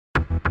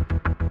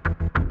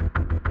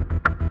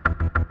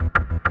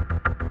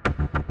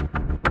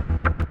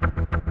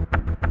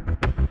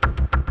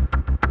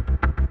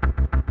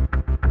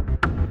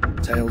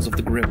tentacles of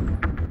the grim.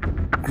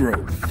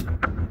 Growth.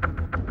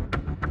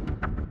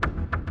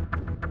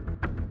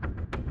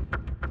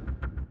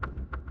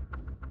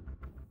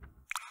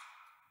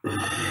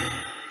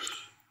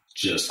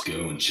 Just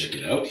go and check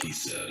it out, he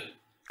said.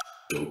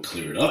 Go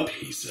clear it up,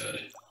 he said.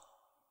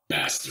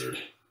 Bastard.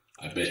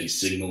 I bet he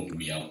signaled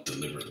me out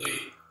deliberately.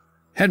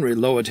 Henry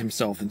lowered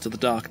himself into the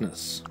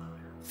darkness,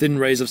 thin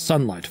rays of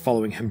sunlight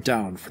following him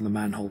down from the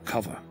manhole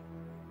cover.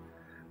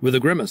 With a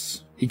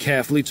grimace, he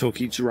carefully took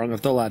each rung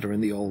of the ladder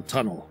in the old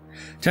tunnel,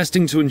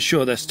 testing to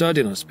ensure their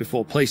sturdiness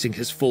before placing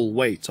his full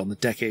weight on the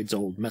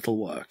decades-old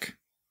metalwork.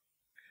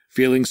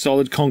 Feeling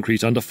solid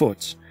concrete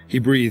underfoot, he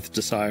breathed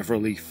a sigh of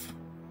relief.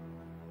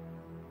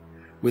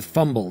 With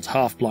fumbled,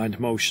 half-blind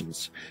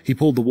motions, he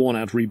pulled the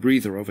worn-out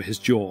rebreather over his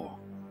jaw,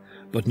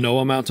 but no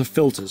amount of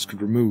filters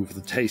could remove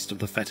the taste of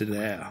the fetid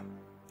air.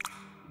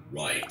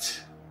 Right.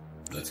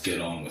 Let's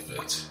get on with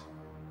it.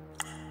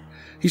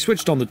 He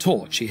switched on the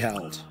torch he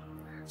held,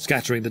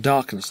 scattering the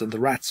darkness and the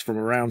rats from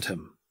around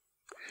him.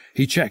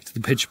 He checked the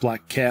pitch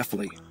black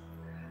carefully.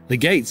 The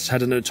gates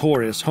had a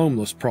notorious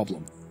homeless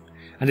problem,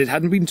 and it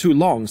hadn't been too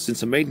long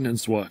since a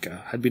maintenance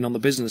worker had been on the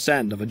business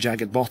end of a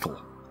jagged bottle,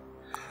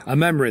 a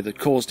memory that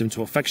caused him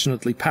to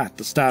affectionately pat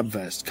the stab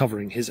vest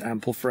covering his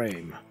ample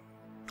frame.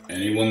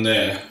 Anyone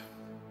there?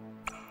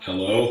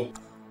 Hello?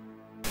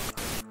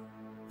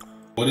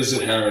 What is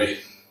it, Harry?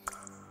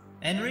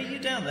 Henry, you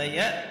down there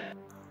yet?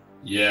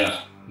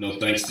 Yeah, no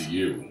thanks to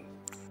you.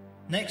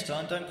 Next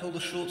time, don't pull the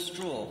short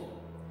straw.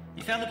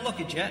 You found the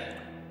blockage yet?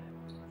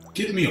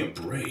 Give me a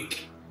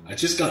break. I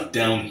just got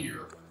down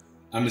here.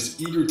 I'm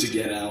as eager to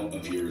get out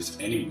of here as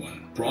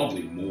anyone,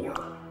 probably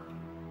more.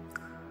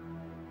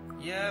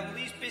 Yeah, well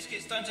these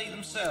biscuits don't eat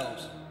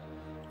themselves.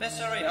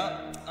 Best hurry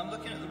up. I'm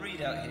looking at the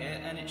readout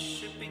here, and it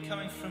should be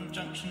coming from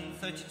junction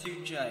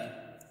 32J.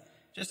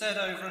 Just head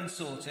over and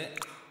sort it,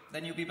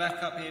 then you'll be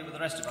back up here with the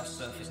rest of us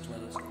surface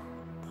dwellers.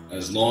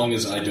 As long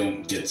as I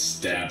don't get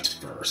stabbed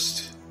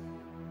first.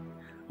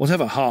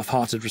 Whatever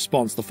half-hearted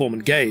response the foreman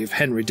gave,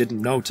 Henry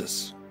didn't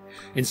notice.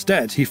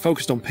 Instead, he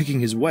focused on picking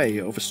his way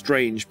over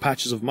strange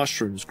patches of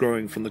mushrooms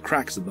growing from the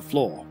cracks in the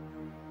floor.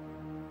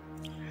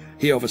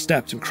 He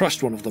overstepped and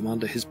crushed one of them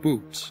under his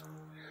boot,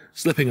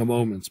 slipping a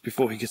moment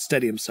before he could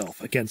steady himself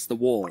against the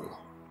wall.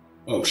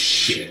 Oh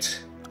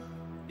shit.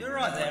 You're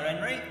right there,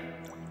 Henry.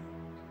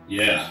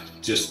 Yeah,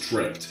 just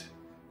tripped.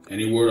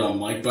 Any word on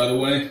Mike, by the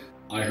way?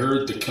 I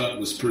heard the cut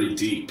was pretty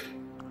deep.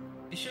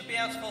 He should be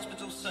out of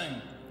hospital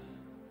soon.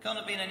 Can't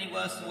have been any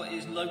worse than what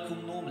his local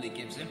normally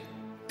gives him.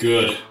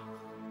 Good.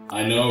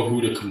 I know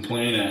who to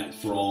complain at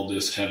for all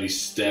this heavy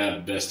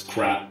stab vest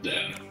crap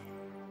then.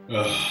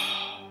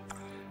 Ugh.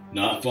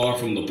 Not far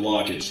from the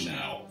blockage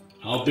now.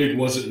 How big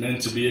was it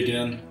meant to be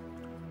again?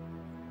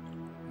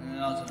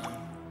 I don't know.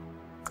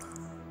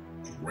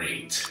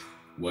 Great.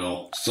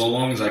 Well, so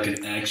long as I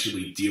can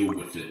actually deal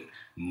with it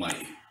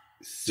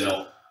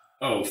myself.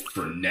 Oh,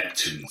 for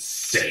Neptune's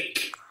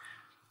sake.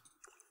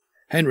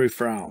 Henry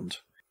frowned,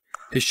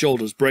 his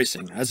shoulders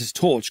bracing as his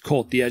torch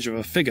caught the edge of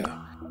a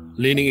figure,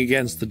 leaning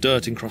against the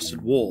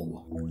dirt-encrusted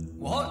wall.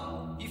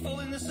 What? You fall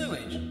in the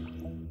sewage?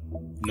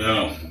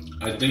 No,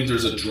 I think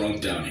there's a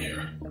drunk down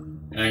here.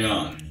 Hang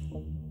on.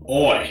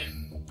 Oi!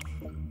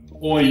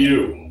 Oi,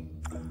 you!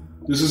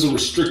 This is a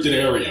restricted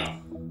area.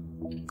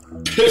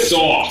 Piss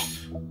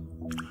off!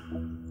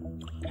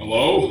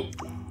 Hello?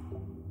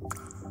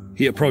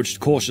 He approached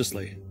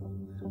cautiously,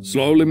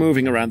 slowly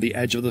moving around the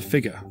edge of the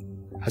figure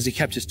as he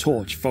kept his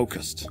torch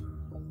focused.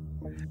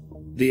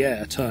 The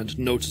air turned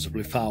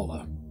noticeably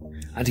fouler,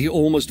 and he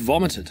almost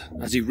vomited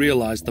as he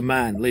realized the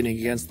man leaning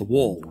against the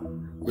wall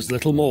was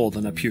little more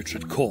than a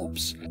putrid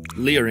corpse,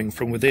 leering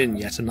from within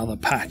yet another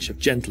patch of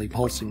gently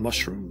pulsing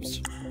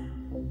mushrooms.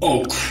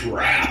 Oh,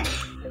 crap!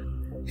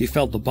 He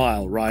felt the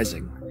bile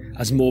rising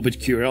as morbid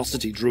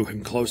curiosity drew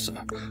him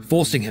closer,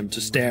 forcing him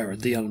to stare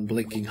at the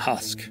unblinking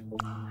husk.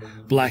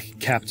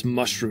 Black-capped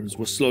mushrooms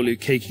were slowly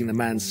caking the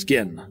man's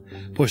skin,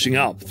 pushing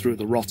up through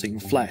the rotting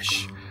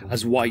flesh,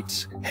 as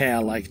white,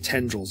 hair-like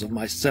tendrils of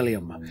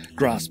mycelium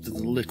grasped at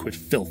the liquid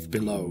filth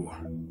below.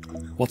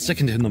 What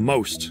sickened him the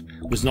most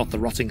was not the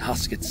rotting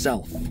husk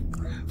itself,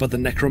 but the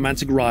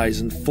necromantic rise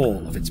and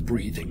fall of its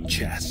breathing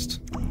chest.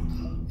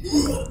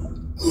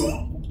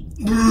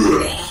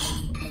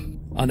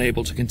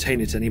 Unable to contain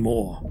it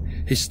anymore,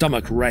 his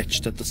stomach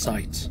retched at the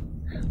sight,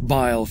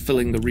 bile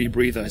filling the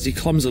rebreather as he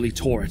clumsily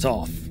tore it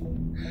off.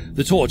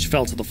 The torch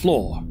fell to the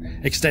floor,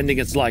 extending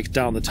its light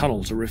down the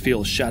tunnel to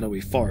reveal a shadowy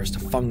forest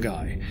of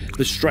fungi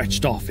that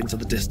stretched off into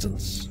the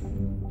distance.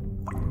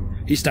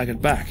 He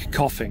staggered back,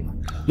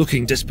 coughing,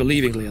 looking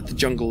disbelievingly at the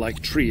jungle-like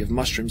tree of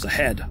mushrooms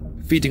ahead,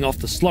 feeding off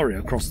the slurry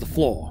across the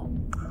floor.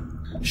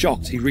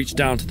 Shocked, he reached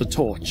down to the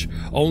torch,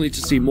 only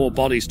to see more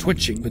bodies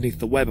twitching beneath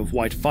the web of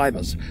white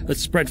fibers that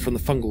spread from the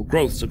fungal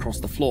growths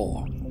across the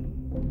floor.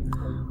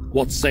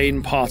 What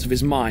sane part of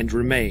his mind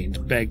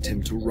remained begged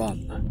him to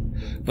run,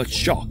 but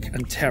shock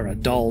and terror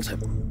dulled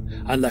him,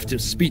 and left him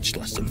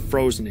speechless and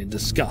frozen in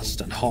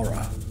disgust and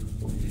horror.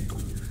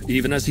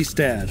 Even as he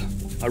stared,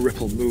 a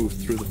ripple moved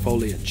through the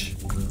foliage,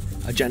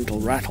 a gentle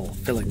rattle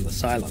filling the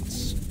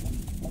silence.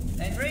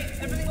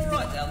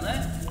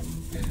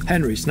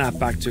 Henry snapped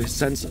back to his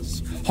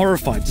senses,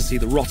 horrified to see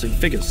the rotting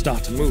figure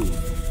start to move.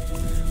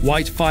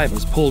 White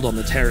fibers pulled on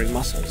the tearing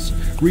muscles,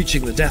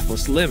 reaching the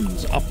deathless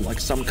limbs up like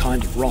some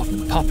kind of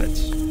rotten puppet.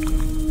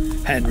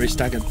 Henry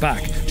staggered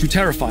back, too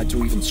terrified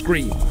to even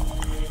scream.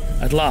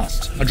 At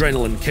last,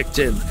 adrenaline kicked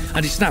in,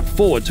 and he snapped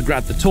forward to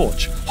grab the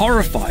torch,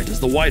 horrified as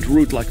the white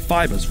root-like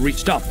fibers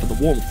reached up for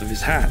the warmth of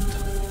his hand.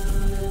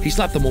 He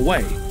slapped them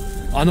away,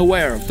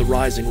 unaware of the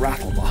rising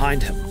rattle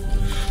behind him.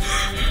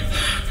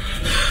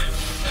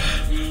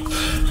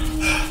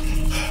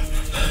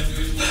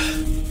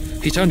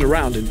 He turned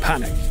around in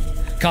panic,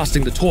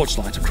 casting the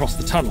torchlight across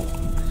the tunnel,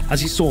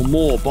 as he saw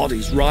more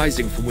bodies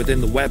rising from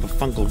within the web of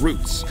fungal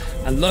roots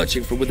and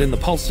lurching from within the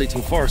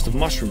pulsating forest of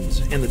mushrooms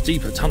in the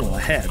deeper tunnel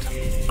ahead.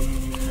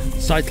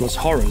 Sightless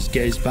horrors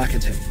gazed back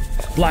at him,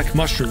 black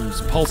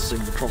mushrooms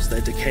pulsing across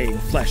their decaying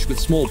flesh with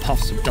small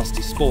puffs of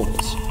dusty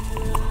spores.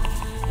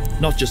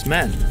 Not just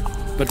men,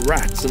 but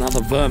rats and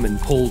other vermin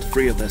pulled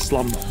free of their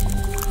slumber,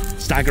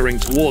 staggering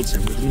towards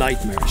him with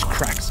nightmarish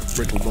cracks of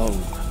brittle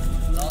bone.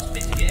 Last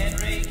bit to get,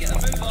 Henry. Get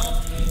a move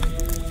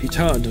on. He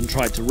turned and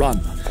tried to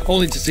run,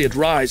 only to see it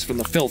rise from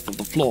the filth of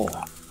the floor.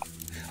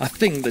 A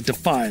thing that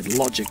defied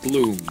logic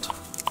loomed,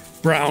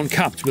 brown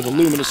capped with a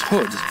luminous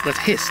hood that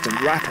hissed and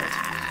rattled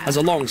as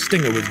a long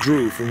stinger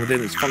withdrew from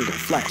within its fungal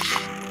flesh.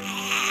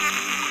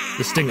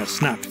 The stinger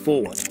snapped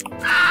forward,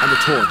 and the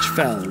torch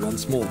fell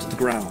once more to the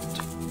ground,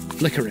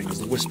 flickering as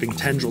the wisping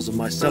tendrils of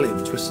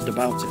mycelium twisted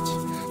about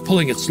it,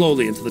 pulling it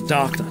slowly into the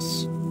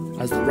darkness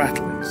as the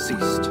rattling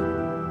ceased.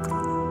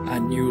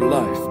 And new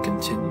life